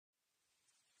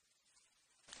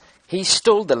He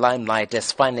stole the limelight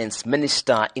as finance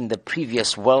minister in the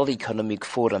previous World Economic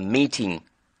Forum meeting.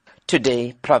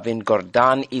 Today, Pravin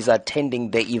Gordhan is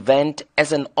attending the event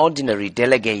as an ordinary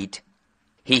delegate.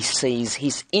 He says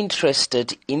he's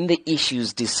interested in the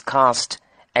issues discussed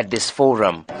at this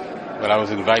forum. Well, I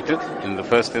was invited in the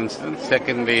first instance.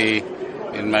 Secondly,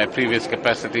 in my previous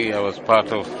capacity, I was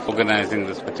part of organizing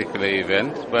this particular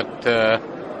event. But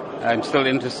I'm still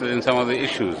interested in some of the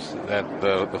issues that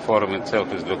the forum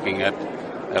itself is looking at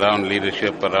around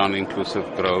leadership, around inclusive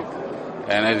growth.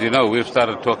 And as you know, we've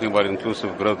started talking about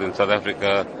inclusive growth in South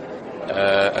Africa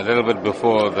a little bit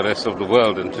before the rest of the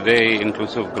world. And today,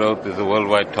 inclusive growth is a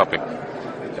worldwide topic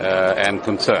and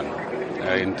concern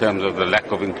in terms of the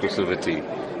lack of inclusivity.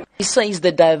 He says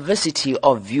the diversity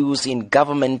of views in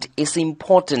government is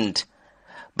important,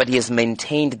 but he has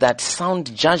maintained that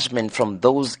sound judgment from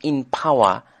those in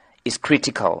power is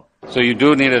critical. So you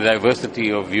do need a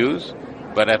diversity of views,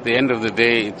 but at the end of the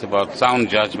day, it's about sound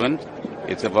judgment.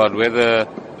 It's about whether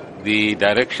the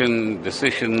direction,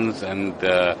 decisions, and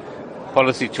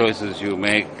policy choices you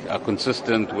make are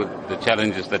consistent with the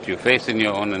challenges that you face in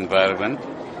your own environment.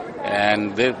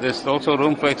 And there's also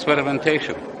room for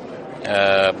experimentation,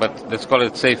 but let's call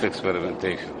it safe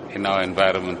experimentation in our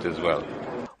environment as well.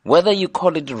 Whether you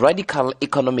call it radical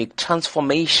economic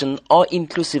transformation or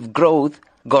inclusive growth,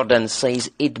 Gordhan says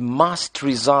it must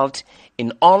result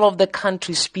in all of the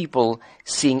country's people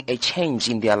seeing a change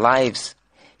in their lives.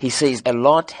 He says a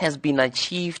lot has been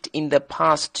achieved in the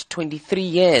past 23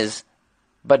 years,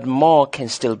 but more can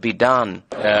still be done.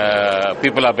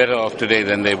 People are better off today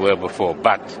than they were before,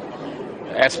 but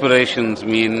aspirations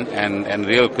mean and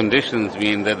real conditions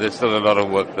mean that there's still a lot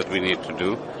of work that we need to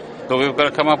do. So we've got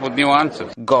to come up with new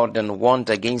answers. Gordhan warned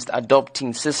against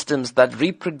adopting systems that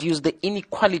reproduce the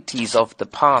inequalities of the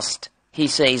past. He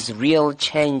says real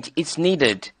change is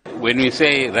needed. When we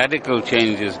say radical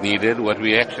change is needed, what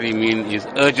we actually mean is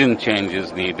urgent change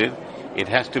is needed. It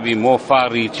has to be more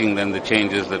far-reaching than the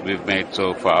changes that we've made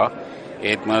so far.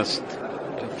 It must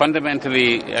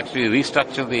fundamentally actually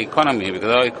restructure the economy,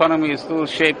 because our economy is still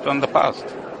shaped on the past.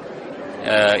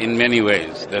 In many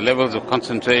ways. The levels of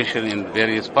concentration in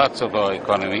various parts of our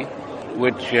economy,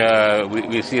 which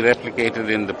we see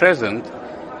replicated in the present,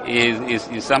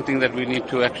 is something that we need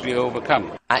to actually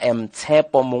overcome. I am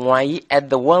Tshepo Mongwai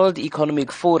at the World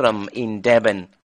Economic Forum in Durban.